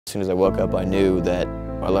As soon as I woke up, I knew that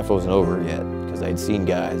my life wasn't over yet because I'd seen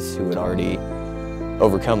guys who had already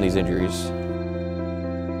overcome these injuries.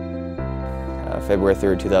 February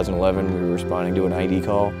 3rd, 2011, we were responding to an ID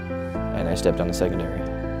call, and I stepped on the secondary.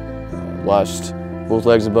 Lost both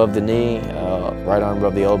legs above the knee, right arm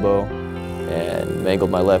above the elbow, and mangled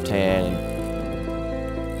my left hand.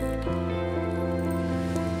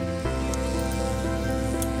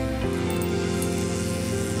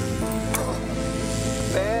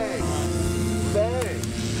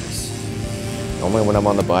 Normally when I'm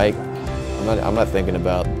on the bike, I'm not thinking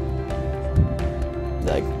about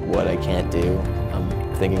like what I can't do.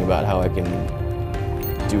 I'm thinking about how I can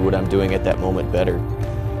do what I'm doing at that moment better.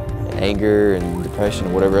 Anger and depression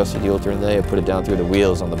and whatever else you deal with during the day, I put it down through the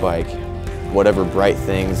wheels on the bike. Whatever bright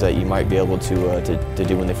things that you might be able to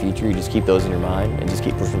do in the future, you just keep those in your mind and just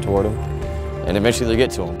keep pushing toward them. And eventually you'll get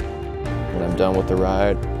to them. When I'm done with the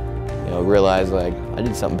ride, realize like I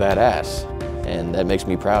did something badass, and that makes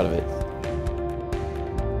me proud of it.